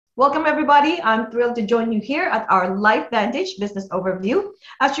Welcome, everybody. I'm thrilled to join you here at our LifeVantage Business Overview.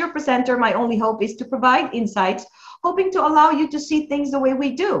 As your presenter, my only hope is to provide insights, hoping to allow you to see things the way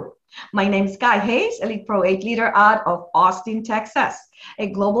we do. My name is Sky Hayes, Elite Pro 8 leader out of Austin, Texas, a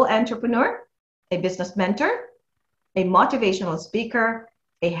global entrepreneur, a business mentor, a motivational speaker,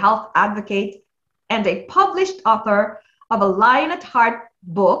 a health advocate, and a published author of a Lion at Heart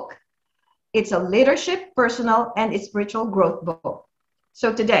book. It's a leadership, personal, and spiritual growth book.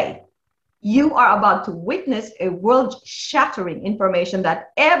 So today, you are about to witness a world-shattering information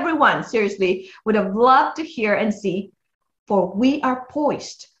that everyone seriously would have loved to hear and see, for we are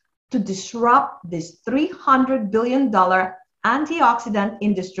poised to disrupt this $300 billion antioxidant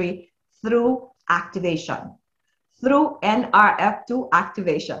industry through activation, through NRF2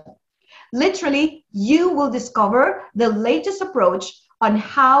 activation. Literally, you will discover the latest approach on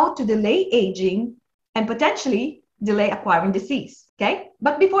how to delay aging and potentially delay acquiring disease. Okay,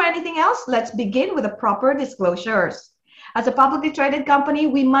 but before anything else, let's begin with the proper disclosures. As a publicly traded company,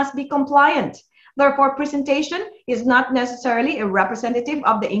 we must be compliant. Therefore, presentation is not necessarily a representative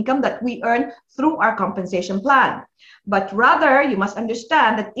of the income that we earn through our compensation plan. But rather, you must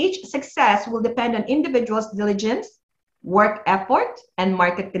understand that each success will depend on individuals' diligence, work effort, and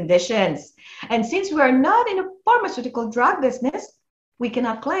market conditions. And since we are not in a pharmaceutical drug business, we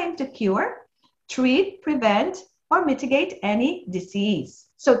cannot claim to cure, treat, prevent, or mitigate any disease.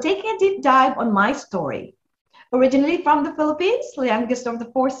 So taking a deep dive on my story. Originally from the Philippines, the youngest of the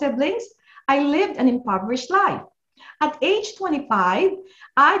 4 siblings, I lived an impoverished life. At age 25,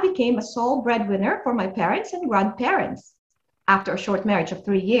 I became a sole breadwinner for my parents and grandparents. After a short marriage of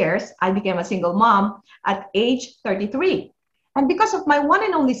 3 years, I became a single mom at age 33. And because of my one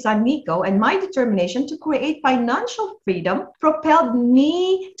and only son, Nico, and my determination to create financial freedom propelled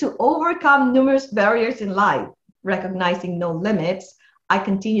me to overcome numerous barriers in life. Recognizing no limits, I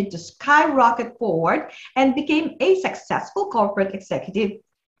continued to skyrocket forward and became a successful corporate executive.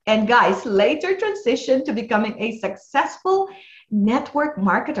 And guys, later transitioned to becoming a successful network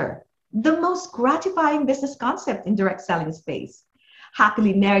marketer, the most gratifying business concept in direct selling space.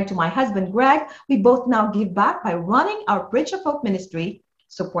 Happily married to my husband, Greg, we both now give back by running our Bridge of Hope ministry,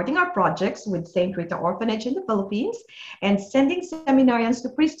 supporting our projects with St. Rita Orphanage in the Philippines, and sending seminarians to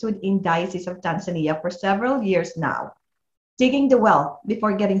priesthood in Diocese of Tanzania for several years now. Digging the well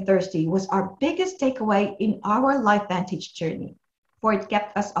before getting thirsty was our biggest takeaway in our LifeVantage journey, for it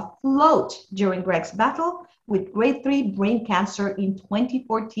kept us afloat during Greg's battle with grade 3 brain cancer in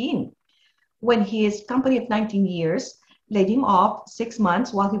 2014, when his company of 19 years laid him off 6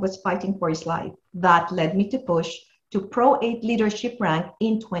 months while he was fighting for his life. That led me to push to Pro 8 leadership rank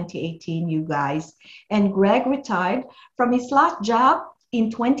in 2018, you guys. And Greg retired from his last job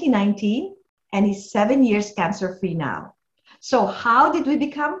in 2019 and he's 7 years cancer-free now. So how did we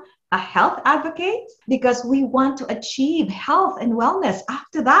become a health advocate? Because we want to achieve health and wellness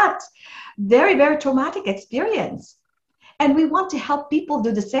after that very, very traumatic experience. And we want to help people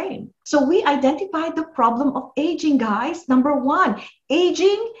do the same. So we identified the problem of aging, guys. Number 1,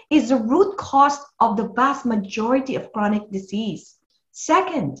 aging is the root cause of the vast majority of chronic disease.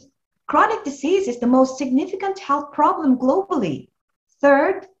 Second, chronic disease is the most significant health problem globally.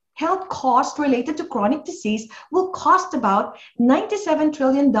 Third, health costs related to chronic disease will cost about $97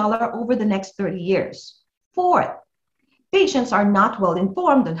 trillion over the next 30 years. Fourth, patients are not well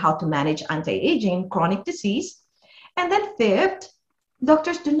informed on how to manage anti-aging chronic disease. And then fifth,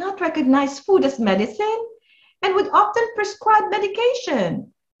 doctors do not recognize food as medicine and would often prescribe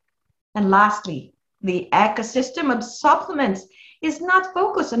medication. And lastly, the ecosystem of supplements is not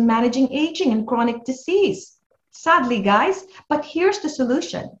focused on managing aging and chronic disease. Sadly, guys, but here's the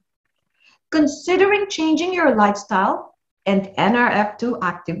solution. Considering changing your lifestyle and NRF2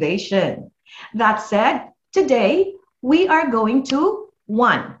 activation. That said, today we are going to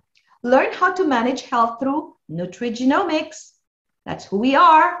 1. Learn how to manage health through nutrigenomics. That's who we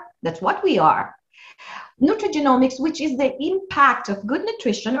are. That's what we are. Nutrigenomics, which is the impact of good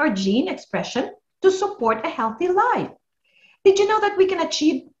nutrition or gene expression to support a healthy life. Did you know that we can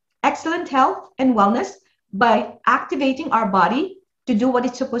achieve excellent health and wellness by activating our body to do what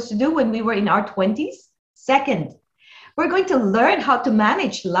it's supposed to do when we were in our 20s? Second, we're going to learn how to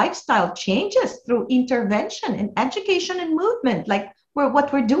manage lifestyle changes through intervention and education and movement, like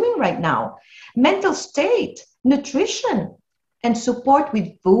what we're doing right now. Mental state, nutrition, and support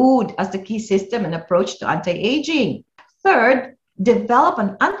with food as the key system and approach to anti-aging. Third, develop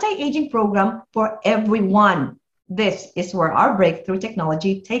an anti-aging program for everyone. This is where our breakthrough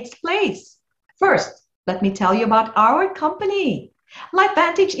technology takes place. First, let me tell you about our company.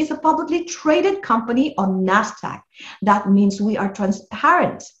 LifeVantage is a publicly traded company on NASDAQ. That means we are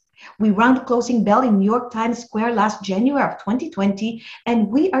transparent We rang the closing bell in New York Times Square last January of 2020, and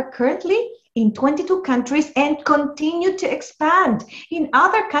we are currently in 22 countries and continue to expand in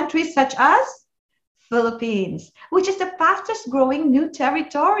other countries such as Philippines, which is the fastest growing new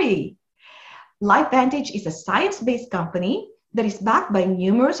territory. LifeVantage is a science-based company that is backed by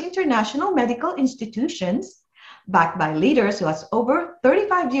numerous international medical institutions, backed by leaders who has over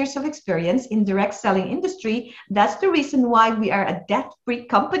 35 years of experience in direct selling industry. That's the reason why we are a debt-free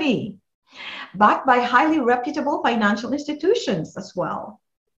company, backed by highly reputable financial institutions as well.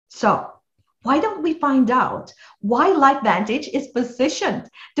 So, why don't we find out why LifeVantage is positioned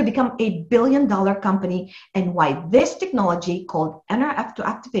to become a billion-dollar company and why this technology called NRF2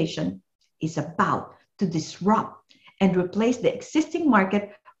 activation is about to disrupt and replace the existing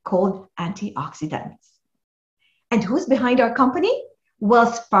market called antioxidants. And who's behind our company?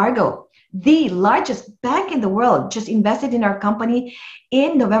 Wells Fargo, the largest bank in the world, just invested in our company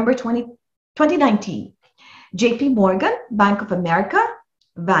in November 2019. JP Morgan, Bank of America,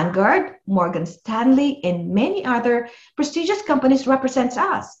 Vanguard, Morgan Stanley, and many other prestigious companies represents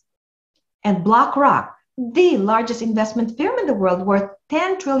us. And BlackRock, the largest investment firm in the world, worth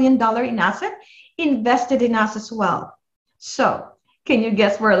 $10 trillion in assets, invested in us as well. So, can you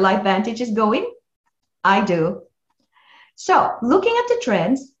guess where LifeVantage is going? I do. So, looking at the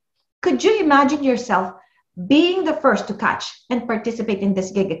trends, could you imagine yourself being the first to catch and participate in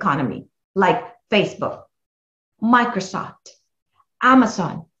this gig economy, like Facebook, Microsoft,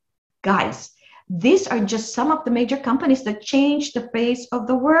 Amazon? Guys, these are just some of the major companies that change the face of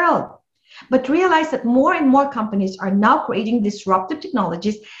the world. But realize that more and more companies are now creating disruptive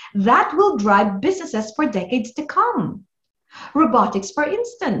technologies that will drive businesses for decades to come. Robotics, for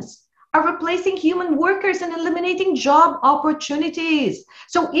instance, are replacing human workers and eliminating job opportunities.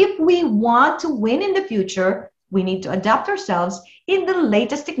 So if we want to win in the future, we need to adapt ourselves in the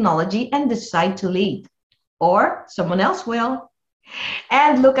latest technology and decide to lead. Or someone else will.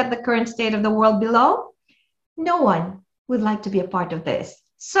 And look at the current state of the world below. No one would like to be a part of this.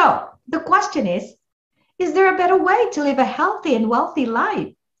 So the question is there a better way to live a healthy and wealthy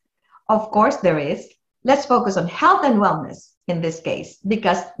life? Of course there is. Let's focus on health and wellness in this case,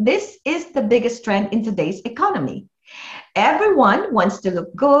 because this is the biggest trend in today's economy. Everyone wants to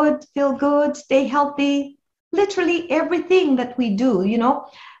look good, feel good, stay healthy. Literally everything that we do,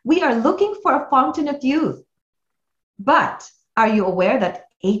 we are looking for a fountain of youth. But are you aware that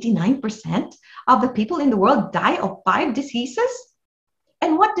 89% of the people in the world die of 5 diseases?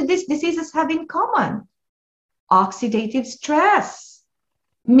 And what do these diseases have in common? Oxidative stress,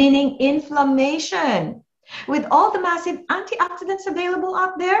 meaning inflammation. With all the massive antioxidants available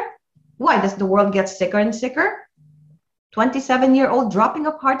out there, why does the world get sicker and sicker? 27-year-old dropping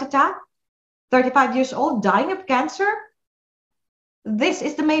of heart attack, 35 years old dying of cancer. This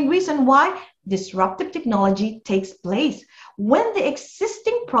is the main reason why disruptive technology takes place when the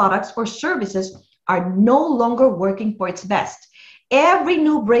existing products or services are no longer working for its best. Every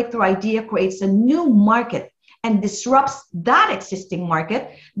new breakthrough idea creates a new market and disrupts that existing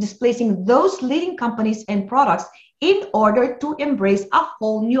market, displacing those leading companies and products in order to embrace a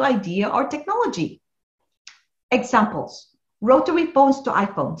whole new idea or technology. Examples: rotary phones to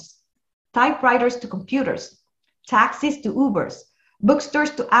iPhones, typewriters to computers, taxis to Ubers, bookstores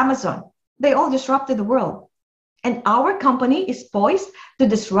to Amazon. They all disrupted the world. And our company is poised to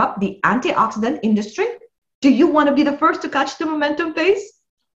disrupt the antioxidant industry. Do you want to be the first to catch the momentum phase?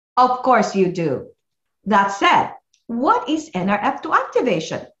 Of course you do. That said, what is NRF2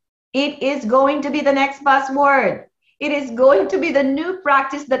 activation? It is going to be the next buzzword. It is going to be the new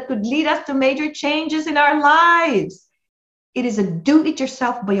practice that could lead us to major changes in our lives. It is a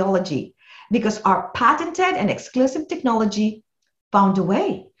do-it-yourself biology because our patented and exclusive technology found a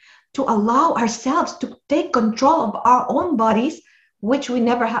way to allow ourselves to take control of our own bodies, which we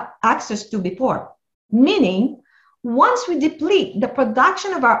never had access to before. Meaning, once we deplete the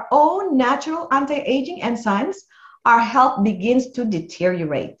production of our own natural anti-aging enzymes, our health begins to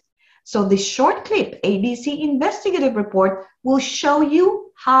deteriorate. So this short clip ABC investigative report will show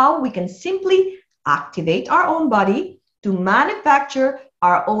you how we can simply activate our own body to manufacture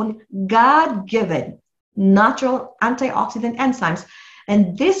our own God-given natural antioxidant enzymes.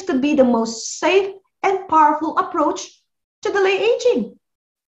 And this could be the most safe and powerful approach to delay aging.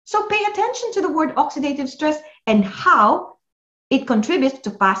 So pay attention to the word oxidative stress and how it contributes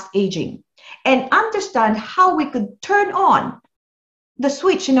to fast aging, and understand how we could turn on the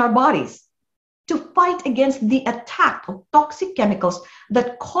switch in our bodies to fight against the attack of toxic chemicals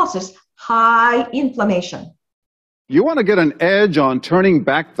that causes high inflammation. You want to get an edge on turning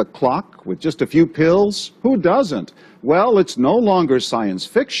back the clock with just a few pills? Who doesn't? Well, it's no longer science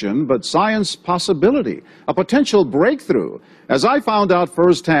fiction, but science possibility, a potential breakthrough. As I found out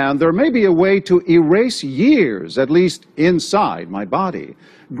firsthand, there may be a way to erase years, at least inside my body.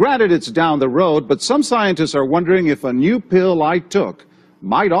 Granted, it's down the road, but some scientists are wondering if a new pill I took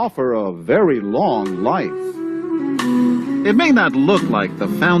might offer a very long life. It may not look like the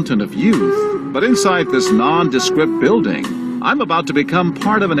fountain of youth, but inside this nondescript building, I'm about to become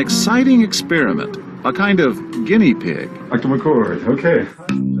part of an exciting experiment, a kind of guinea pig. Dr. McCord, okay.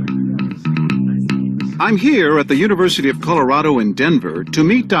 I'm here at the University of Colorado in Denver to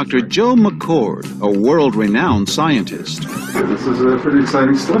meet Dr. Joe McCord, a world-renowned scientist. This is pretty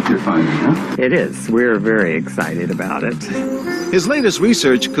exciting stuff you're finding, huh? It is. We're very excited about it. His latest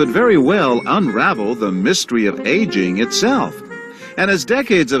research could very well unravel the mystery of aging itself. And his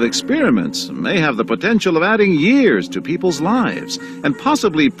decades of experiments may have the potential of adding years to people's lives and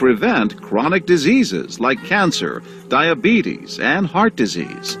possibly prevent chronic diseases like cancer, diabetes, and heart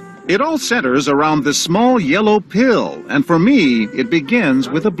disease. It all centers around this small yellow pill, and for me, it begins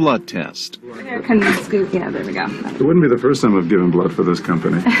with a blood test. Can you scoop? Yeah, there we go. It wouldn't be the first time I've given blood for this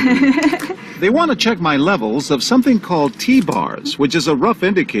company. They want to check my levels of something called T-bars, which is a rough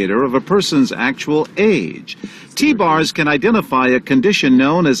indicator of a person's actual age. T-bars can identify a condition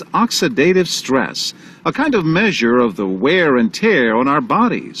known as oxidative stress, a kind of measure of the wear and tear on our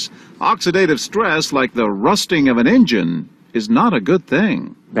bodies. Oxidative stress, like the rusting of an engine, is not a good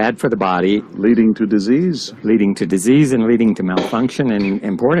thing. Bad for the body. Leading to disease. Leading to disease and leading to malfunction, and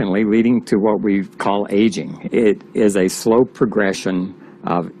importantly, leading to what we call aging. It is a slow progression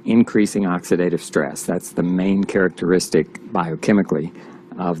of increasing oxidative stress. That's the main characteristic biochemically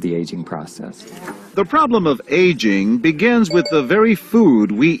of the aging process. The problem of aging begins with the very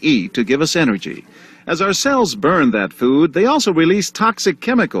food we eat to give us energy. As our cells burn that food, they also release toxic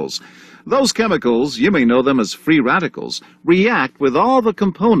chemicals. Those chemicals, you may know them as free radicals, react with all the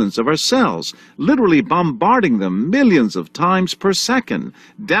components of our cells, literally bombarding them millions of times per second,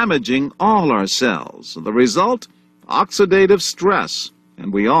 damaging all our cells. The result? Oxidative stress,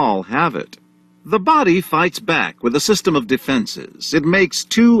 and we all have it. The body fights back with a system of defenses. It makes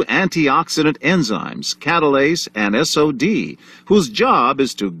two antioxidant enzymes, catalase and SOD, whose job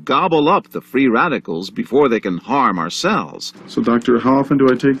is to gobble up the free radicals before they can harm our cells. So, doctor, how often do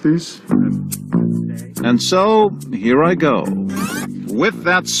I take these? And so, here I go. With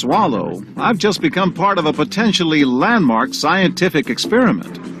that swallow, I've just become part of a potentially landmark scientific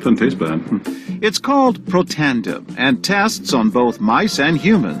experiment. Doesn't taste bad. It's called Protandim, and tests on both mice and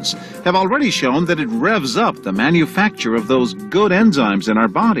humans have already shown that it revs up the manufacture of those good enzymes in our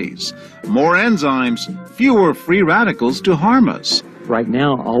bodies. More enzymes, fewer free radicals to harm us. Right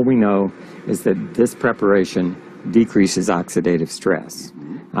now, all we know is that this preparation decreases oxidative stress.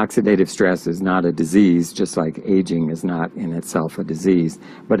 Oxidative stress is not a disease, just like aging is not in itself a disease,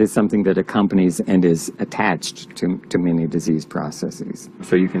 but it's something that accompanies and is attached to many disease processes.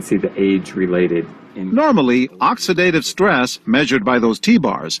 So you can see the age-related. Normally, oxidative stress, measured by those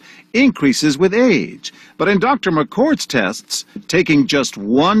T-bars, increases with age. But in Dr. McCord's tests, taking just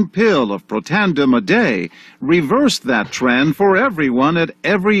one pill of Protandim a day reversed that trend for everyone at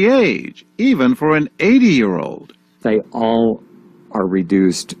every age, even for an 80-year-old. They all are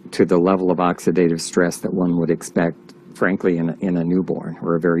reduced to the level of oxidative stress that one would expect, frankly, in a newborn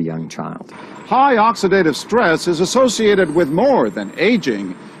or a very young child. High oxidative stress is associated with more than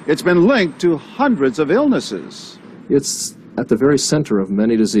aging. It's been linked to hundreds of illnesses. It's at the very center of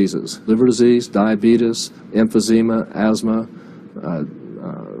many diseases: liver disease, diabetes, emphysema, asthma.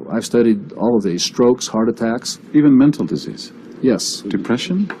 I've studied all of these: strokes, heart attacks. Even mental disease. Yes.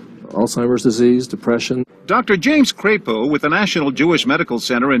 Depression? Alzheimer's disease, depression. Dr. James Crapo with the National Jewish Medical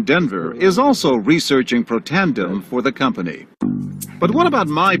Center in Denver is also researching Protandim for the company. But what about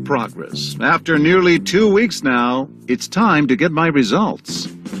my progress? After nearly 2 weeks now, it's time to get my results.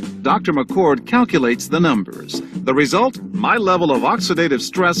 Dr. McCord calculates the numbers. The result? My level of oxidative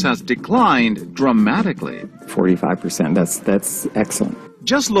stress has declined dramatically. 45%, that's excellent.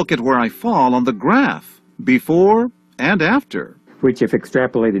 Just look at where I fall on the graph, before and after. Which, if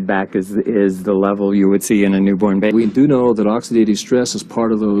extrapolated back, is the level you would see in a newborn baby. We do know that oxidative stress is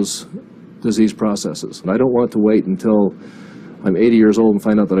part of those disease processes. And I don't want to wait until I'm 80 years old and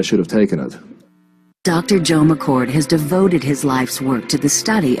find out that I should have taken it. Dr. Joe McCord has devoted his life's work to the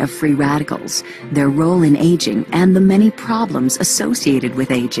study of free radicals, their role in aging, and the many problems associated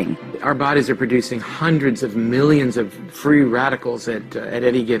with aging. Our bodies are producing hundreds of millions of free radicals at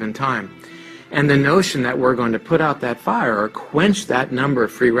any given time. And the notion that we're going to put out that fire or quench that number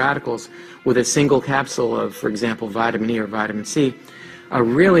of free radicals with a single capsule of, for example, vitamin E or vitamin C,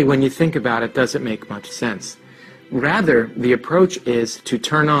 really, when you think about it, doesn't make much sense. Rather, the approach is to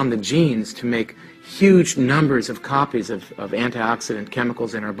turn on the genes to make huge numbers of copies of antioxidant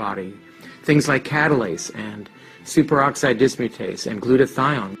chemicals in our body. Things like catalase and superoxide dismutase and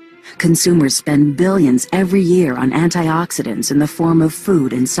glutathione. Consumers spend billions every year on antioxidants in the form of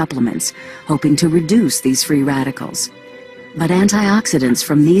food and supplements, hoping to reduce these free radicals. But antioxidants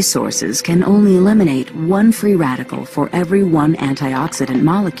from these sources can only eliminate one free radical for every one antioxidant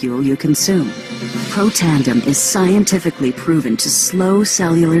molecule you consume. Protandim is scientifically proven to slow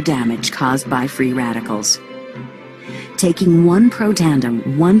cellular damage caused by free radicals. Taking one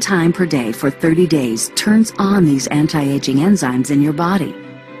Protandim 1 time per day for 30 days turns on these anti-aging enzymes in your body.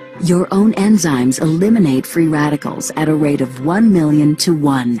 Your own enzymes eliminate free radicals at a rate of 1 million to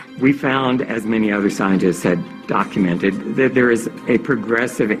 1. We found, as many other scientists had documented, that there is a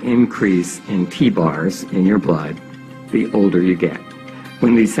progressive increase in T-bars in your blood the older you get.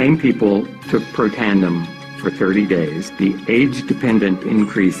 When these same people took Protandim for 30 days, the age-dependent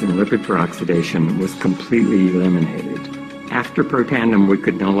increase in lipid peroxidation was completely eliminated. After Protandim, we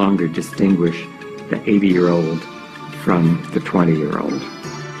could no longer distinguish the 80-year-old from the 20-year-old.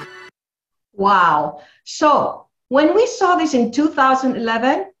 Wow. So when we saw this in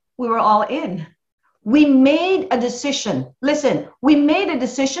 2011, we were all in. We made a decision. Listen, we made a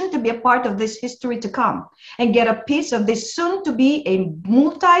decision to be a part of this history to come and get a piece of this soon to be a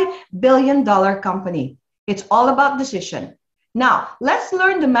multi-billion-dollar company. It's all about decision. Now, let's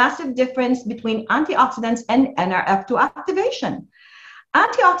learn the massive difference between antioxidants and NRF2 activation.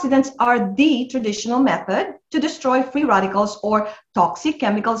 Antioxidants are the traditional method to destroy free radicals or toxic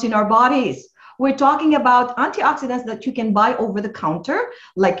chemicals in our bodies. We're talking about antioxidants that you can buy over the counter,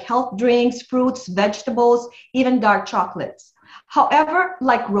 like health drinks, fruits, vegetables, even dark chocolates. However,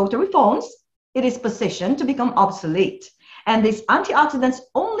 like rotary phones, it is positioned to become obsolete. And these antioxidants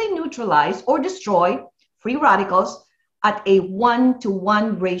only neutralize or destroy free radicals at a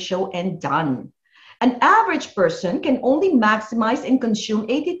 1-to-1 ratio and done. An average person can only maximize and consume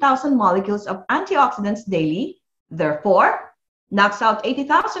 80,000 molecules of antioxidants daily, therefore, knocks out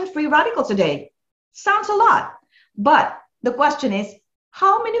 80,000 free radicals a day. Sounds a lot, but the question is,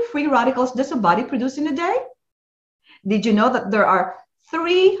 how many free radicals does a body produce in a day? Did you know that there are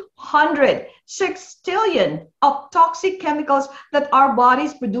 300 sextillion of toxic chemicals that our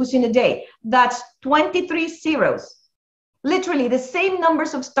bodies produce in a day? That's 23 zeros. Literally, the same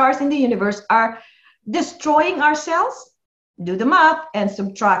numbers of stars in the universe are destroying our cells. Do the math and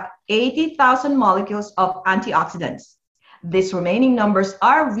subtract 80,000 molecules of antioxidants. These remaining numbers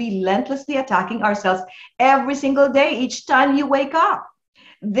are relentlessly attacking our cells every single day, each time you wake up.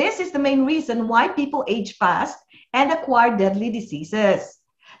 This is the main reason why people age fast and acquire deadly diseases.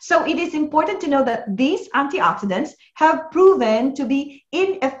 So it is important to know that these antioxidants have proven to be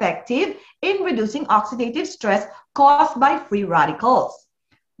ineffective in reducing oxidative stress caused by free radicals.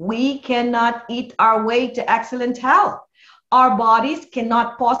 We cannot eat our way to excellent health. Our bodies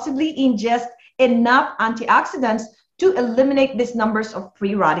cannot possibly ingest enough antioxidants to eliminate these numbers of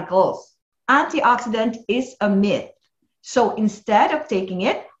free radicals. Antioxidant is a myth. So instead of taking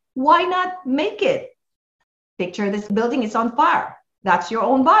it, why not make it? Picture this building is on fire. That's your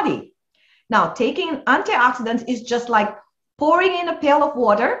own body. Now, taking antioxidants is just like pouring in a pail of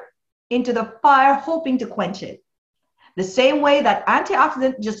water into the fire, hoping to quench it. The same way that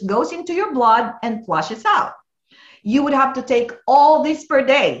antioxidant just goes into your blood and flushes out. You would have to take all this per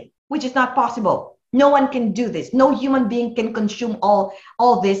day, which is not possible. No one can do this. No human being can consume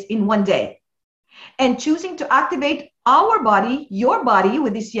all this in one day. And choosing to activate our body, your body,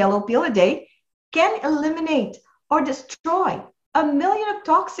 with this yellow pill a day can eliminate or destroy 1 million of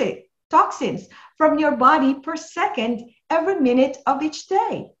toxins from your body per second every minute of each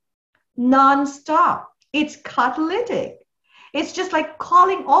day. Non-stop. It's catalytic. It's just like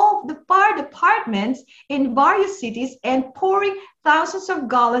calling all the fire departments in various cities and pouring thousands of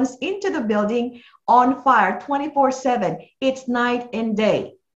gallons into the building on fire 24/7. It's night and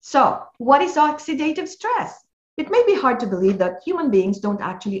day. So, what is oxidative stress? It may be hard to believe that human beings don't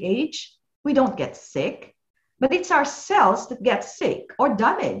actually age. We don't get sick, but it's our cells that get sick or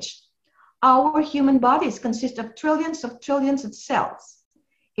damaged. Our human bodies consist of trillions of cells.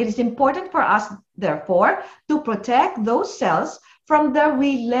 It is important for us, therefore, to protect those cells from the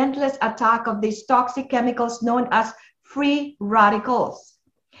relentless attack of these toxic chemicals known as free radicals.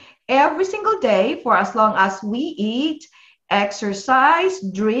 Every single day, for as long as we eat, exercise,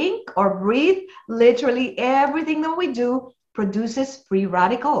 drink, or breathe, literally everything that we do produces free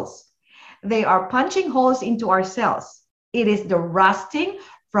radicals. They are punching holes into our cells. It is the rusting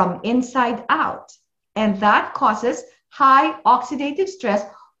from inside out. And that causes high oxidative stress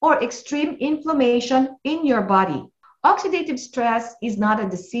or extreme inflammation in your body. Oxidative stress is not a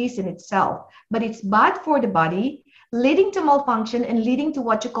disease in itself, but it's bad for the body, leading to malfunction and leading to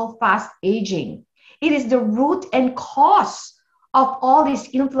what you call fast aging. It is the root and cause of all this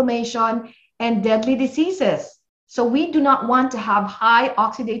inflammation and deadly diseases. So we do not want to have high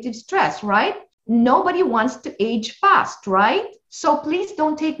oxidative stress, right? Nobody wants to age fast, right? So please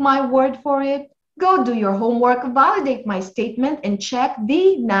don't take my word for it. Go do your homework, validate my statement, and check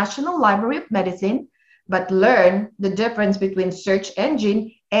the National Library of Medicine, but learn the difference between search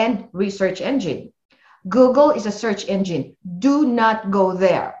engine and research engine. Google is a search engine. Do not go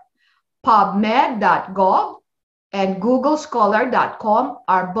there. PubMed.gov and googlescholar.com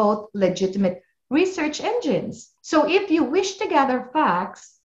are both legitimate research engines. So if you wish to gather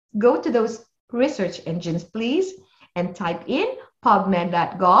facts, go to those research engines, please, and type in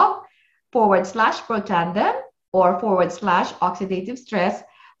pubmed.gov/protandem or /oxidative stress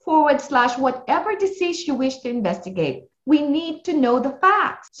 /whatever disease you wish to investigate. We need to know the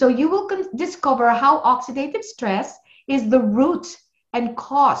facts. So you will discover how oxidative stress is the root and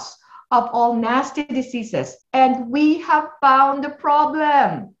cause of all nasty diseases. And we have found the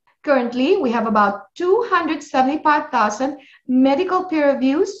problem. Currently, we have about 275,000 medical peer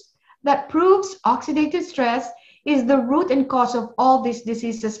reviews that proves oxidative stress is the root and cause of all these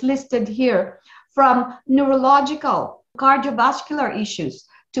diseases listed here, from neurological, cardiovascular issues,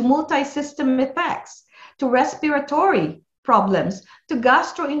 to multi-system effects, to respiratory problems, to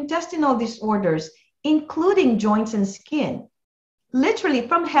gastrointestinal disorders, including joints and skin, literally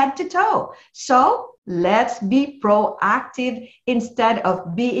from head to toe. So let's be proactive instead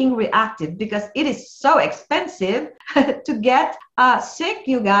of being reactive, because it is so expensive to get sick,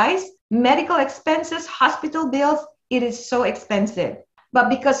 you guys. Medical expenses, hospital bills, it is so expensive. But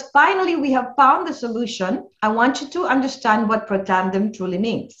because finally we have found the solution, I want you to understand what Protandim truly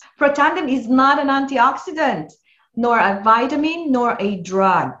means. Protandim is not an antioxidant, nor a vitamin, nor a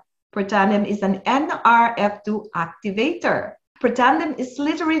drug. Protandim is an NRF2 activator. Protandim is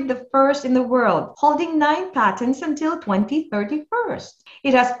literally the first in the world, holding 9 patents until 2031.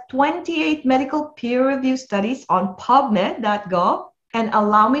 It has 28 medical peer-reviewed studies on PubMed.gov, and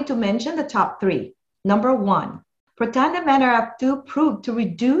allow me to mention the top 3. Number 1, Protandim NRF2 proved to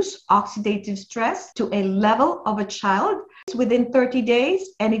reduce oxidative stress to a level of a child within 30 days,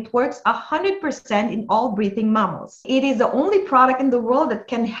 and it works 100% in all breathing mammals. It is the only product in the world that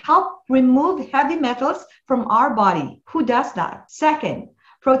can help remove heavy metals from our body. Who does that? Second,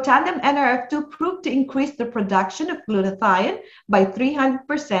 Protandim NRF2 proved to increase the production of glutathione by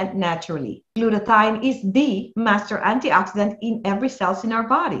 300% naturally. Glutathione is the master antioxidant in every cell in our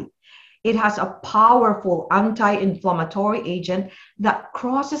body. It has a powerful anti-inflammatory agent that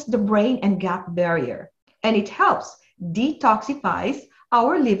crosses the brain and gut barrier, and it helps detoxifies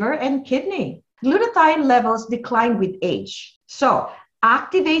our liver and kidney. Glutathione levels decline with age, so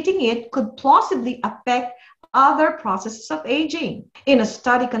activating it could plausibly affect other processes of aging. In a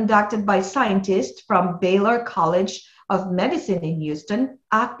study conducted by scientists from Baylor College of Medicine in Houston,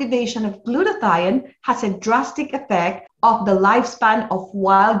 activation of glutathione has a drastic effect of the lifespan of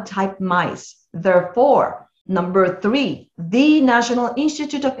wild-type mice. Therefore, number 3, the National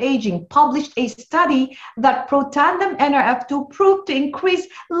Institute of Aging published a study that Protandim NRF2 proved to increase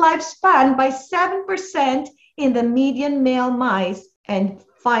lifespan by 7% in the median male mice. And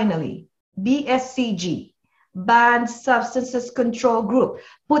finally, BSCG, Banned Substances Control Group,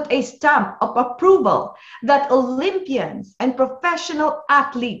 put a stamp of approval that Olympians and professional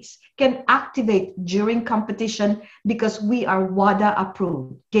athletes can activate during competition because we are WADA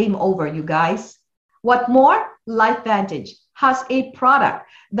approved. Game over, you guys. What more? LifeVantage has a product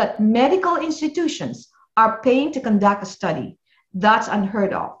that medical institutions are paying to conduct a study. That's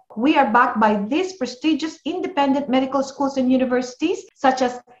unheard of. We are backed by these prestigious independent medical schools and universities such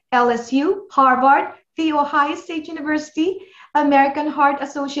as LSU, Harvard, The Ohio State University, American Heart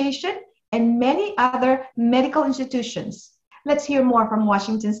Association, and many other medical institutions. Let's hear more from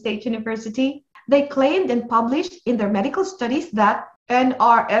Washington State University. They claimed and published in their medical studies that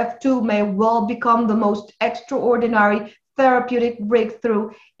NRF2 may well become the most extraordinary therapeutic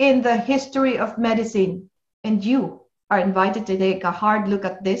breakthrough in the history of medicine. And you are invited to take a hard look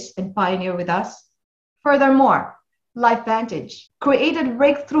at this and pioneer with us. Furthermore, LifeVantage created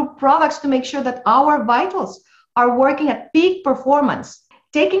breakthrough products to make sure that our vitals are working at peak performance.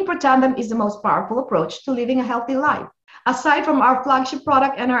 Taking Protandim is the most powerful approach to living a healthy life. Aside from our flagship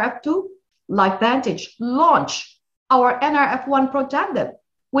product NRF2, LifeVantage launched our NRF1 Protandim,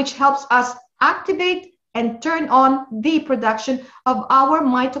 which helps us activate and turn on the production of our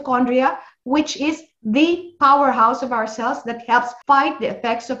mitochondria, which is the powerhouse of our cells that helps fight the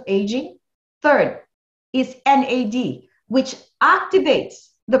effects of aging. Third is NAD, which activates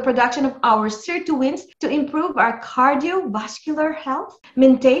the production of our sirtuins to improve our cardiovascular health,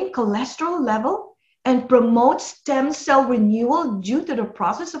 maintain cholesterol level, and promote stem cell renewal due to the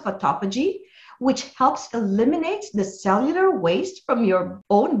process of autophagy, which helps eliminate the cellular waste from your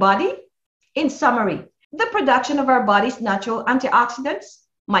own body. In summary, the production of our body's natural antioxidants,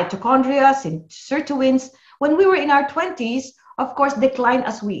 mitochondria, and sirtuins, when we were in our 20s, of course, decline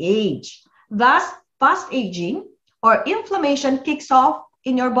as we age. Thus, fast aging or inflammation kicks off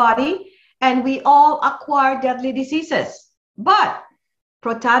in your body, and we all acquire deadly diseases. But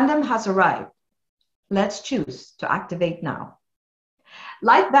Protandem has arrived. Let's choose to activate now.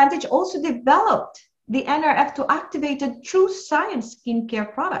 LifeVantage also developed the NRF2 activated True Science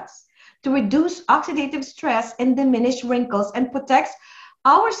skincare products to reduce oxidative stress and diminish wrinkles and protects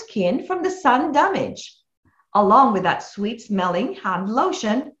our skin from the sun damage, along with that sweet smelling hand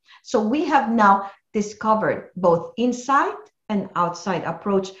lotion. So we have now discovered both inside and outside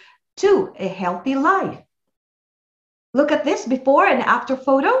approach to a healthy life. Look at this before and after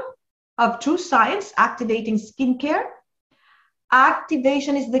photo of True Science activating skincare.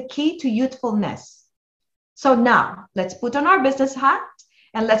 Activation is the key to youthfulness. So now let's put on our business hat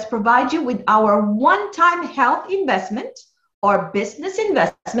and let's provide you with our one-time health investment or business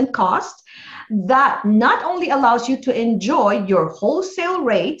investment cost that not only allows you to enjoy your wholesale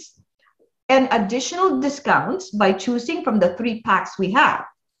rates and additional discounts by choosing from the 3 packs we have.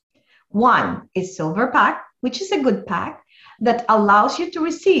 One is Silver Pack, which is a good pack that allows you to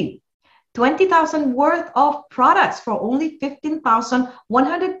receive 20,000 worth of products for only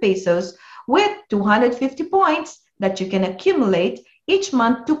 15,100 pesos with 250 points that you can accumulate each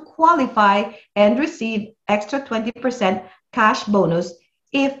month to qualify and receive extra 20% cash bonus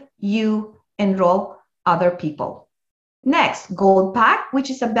if you enroll other people. Next, Gold Pack, which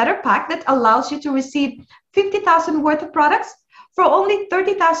is a better pack that allows you to receive 50,000 worth of products for only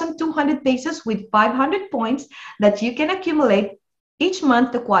 30,200 pesos with 500 points that you can accumulate each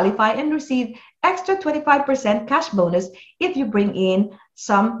month to qualify and receive extra 25% cash bonus if you bring in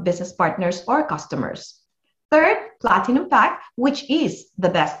some business partners or customers. Third, Platinum Pack, which is the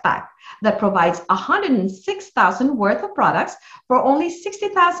best pack that provides 106,000 worth of products for only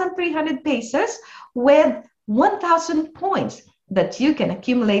 60,300 pesos with 1,000 points that you can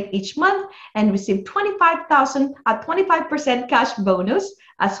accumulate each month and receive 25,000 at 25% cash bonus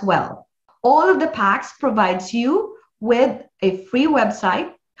as well. All of the packs provides you with a free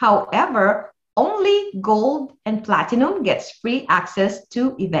website. However, only Gold and Platinum gets free access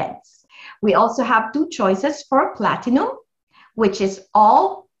to events. We also have 2 choices for Platinum, which is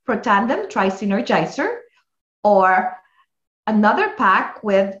all Protandem Tri-Synergizer or another pack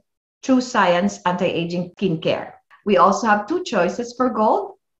with True Science Anti-Aging Skincare. We also have 2 choices for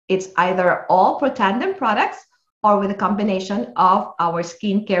Gold. It's either all Protandem products or with a combination of our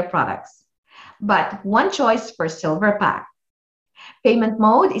skincare products. But 1 choice for Silver Pack. Payment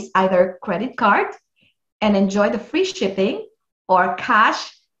mode is either credit card and enjoy the free shipping or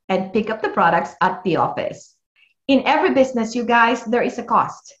cash and pick up the products at the office. In every business, you guys, there is a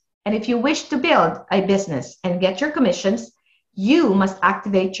cost. And if you wish to build a business and get your commissions, you must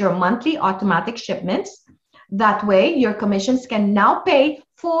activate your monthly automatic shipments. That way, your commissions can now pay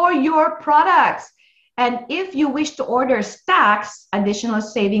for your products. And if you wish to order stacks, additional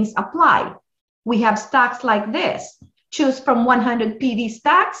savings apply. We have stacks like this. Choose from 100 PD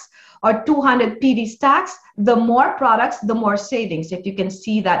stacks or 200 PD stacks. The more products, the more savings. If you can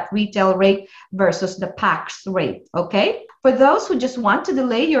see that retail rate versus the packs rate, okay? For those who just want to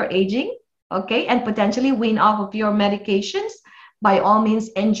delay your aging, okay, and potentially wean off of your medications, by all means,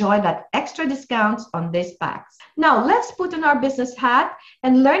 enjoy that extra discounts on these packs. Now, let's put on our business hat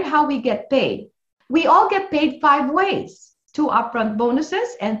and learn how we get paid. We all get paid 5 ways. 2 upfront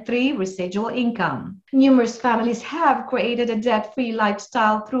bonuses and 3 residual income. Numerous families have created a debt-free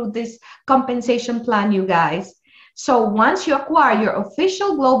lifestyle through this compensation plan, you guys. So once you acquire your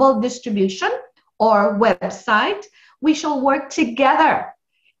official global distribution or website, we shall work together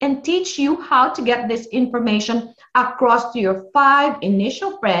and teach you how to get this information across to your 5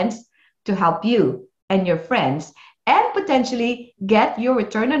 initial friends to help you and your friends and potentially get your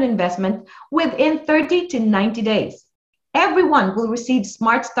return on investment within 30 to 90 days. Everyone will receive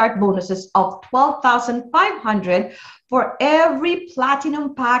Smart Start bonuses of 12,500 for every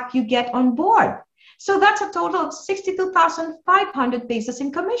Platinum pack you get on board. So that's a total of 62,500 pesos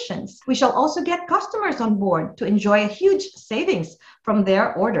in commissions. We shall also get customers on board to enjoy a huge savings from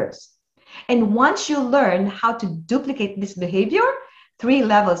their orders. And once you learn how to duplicate this behavior, 3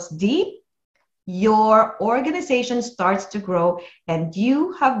 levels deep, your organization starts to grow and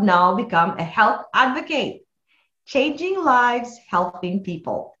you have now become a health advocate, changing lives, helping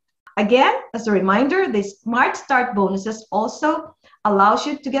people. Again, as a reminder, the Smart Start bonuses also allows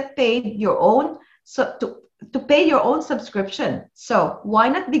you to get paid your own, to pay your own subscription. So why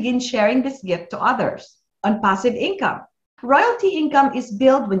not begin sharing this gift to others? On passive income. Royalty income is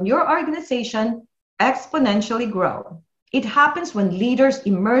built when your organization exponentially grows. It happens when leaders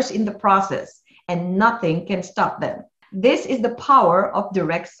immerse in the process and nothing can stop them. This is the power of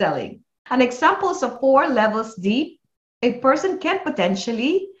direct selling. An example of 4 levels deep, a person can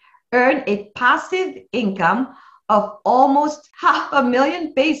potentially earn a passive income of almost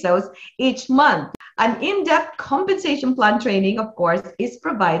 500,000 pesos each month. An in-depth compensation plan training, of course, is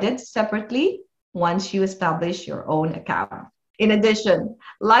provided separately once you establish your own account. In addition,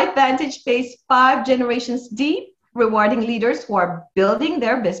 LifeVantage pays 5 generations deep, rewarding leaders who are building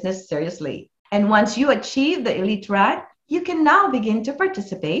their business seriously. And once you achieve the elite rank, you can now begin to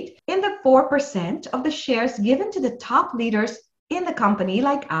participate in the 4% of the shares given to the top leaders in the company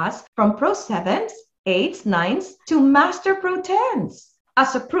like us, from Pro 7s, 8s, 9s to Master Pro 10s.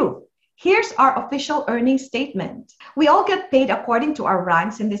 As a proof, here's our official earnings statement. We all get paid according to our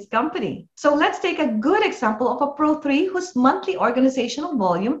ranks in this company. So let's take a good example of a Pro 3 whose monthly organizational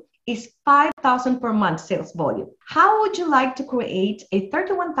volume is 5,000 per month sales volume. How would you like to create a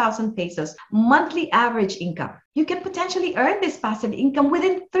 31,000 pesos monthly average income? You can potentially earn this passive income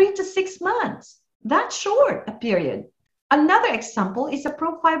within 3 to 6 months. That's short a period. Another example is a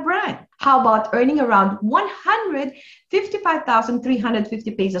Pro 5 rank. How about earning around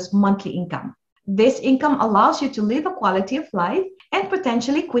 155,350 pesos monthly income? This income allows you to live a quality of life and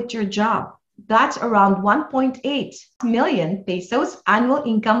potentially quit your job. That's around 1.8 million pesos annual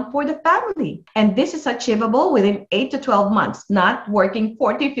income for the family. And this is achievable within 8 to 12 months, not working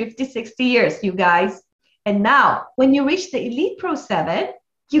 40, 50, 60 years, you guys. And now, when you reach the Elite Pro 7,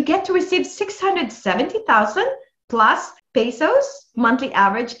 you get to receive 670,000 plus pesos monthly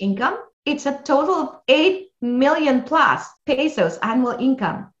average income. It's a total of 8 million plus pesos annual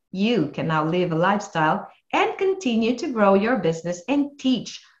income. You can now live a lifestyle and continue to grow your business and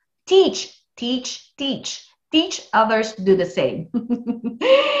teach others to do the same.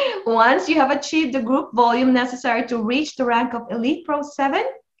 Once you have achieved the group volume necessary to reach the rank of Elite Pro 7,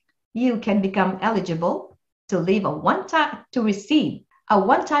 you can become eligible to receive a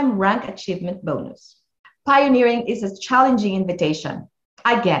one-time rank achievement bonus. Pioneering is a challenging invitation.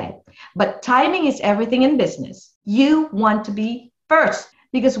 I get it. But timing is everything in business. You want to be first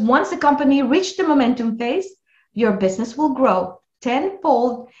because once the company reaches the momentum phase, your business will grow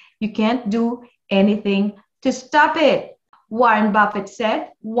tenfold. You can't do anything to stop it. Warren Buffett said,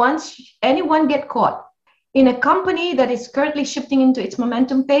 once anyone get caught in a company that is currently shifting into its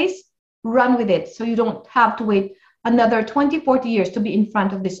momentum phase, run with it so you don't have to wait another 20, 40 years to be in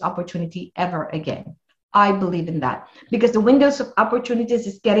front of this opportunity ever again. I believe in that because the windows of opportunities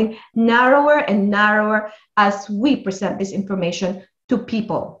is getting narrower and narrower as we present this information to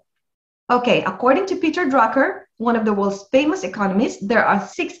people. Okay, according to Peter Drucker, one of the world's famous economists, there are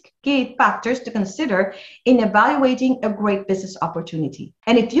 6 key factors to consider in evaluating a great business opportunity.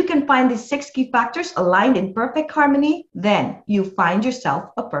 And if you can find these 6 key factors aligned in perfect harmony, then you find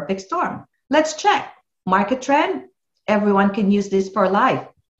yourself a perfect storm. Let's check. Market trend. Everyone can use this for life.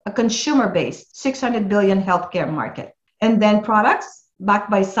 A consumer-based 600 billion healthcare market. And then products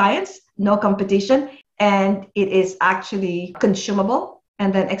backed by science, no competition, and it is actually consumable.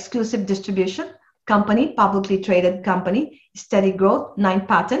 And then exclusive distribution, company, publicly traded company, steady growth, 9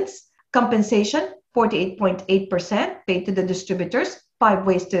 patents, compensation, 48.8% paid to the distributors, 5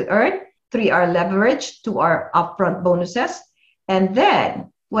 ways to earn, 3 are leverage, 2 are upfront bonuses. And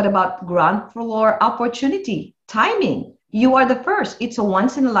then what about ground floor opportunity? Timing. You are the first. It's a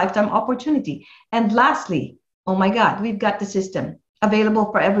once in a lifetime opportunity. And lastly, oh my God, we've got the system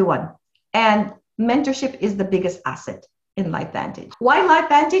available for everyone. And mentorship is the biggest asset in LifeVantage. Why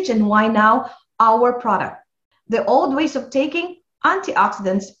LifeVantage and why now our product? The old ways of taking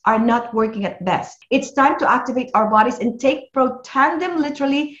antioxidants are not working at best. It's time to activate our bodies and take Protandem,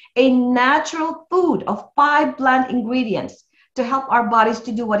 literally a natural food of 5 plant ingredients to help our bodies to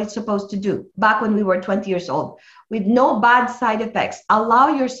do what it's supposed to do back when we were 20 years old with no bad side effects. Allow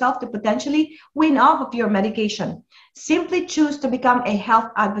yourself to potentially wean off of your medication. Simply choose to become a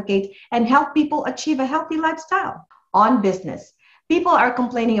health advocate and help people achieve a healthy lifestyle. On business, people are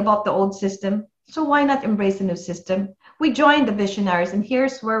complaining about the old system. So why not embrace a new system? We joined the visionaries, and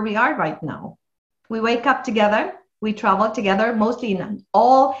here's where we are right now. We wake up together, we travel together, mostly in an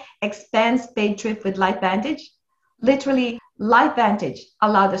all expense paid trip with LifeVantage. Literally, LifeVantage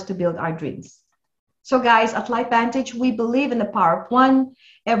allowed us to build our dreams. So guys, at LifeVantage, we believe in the power of one.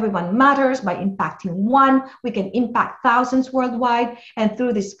 Everyone matters. By impacting one, we can impact thousands worldwide. And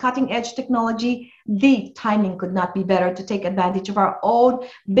through this cutting edge technology, the timing could not be better to take advantage of our own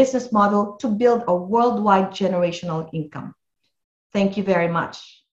business model to build a worldwide generational income. Thank you very much.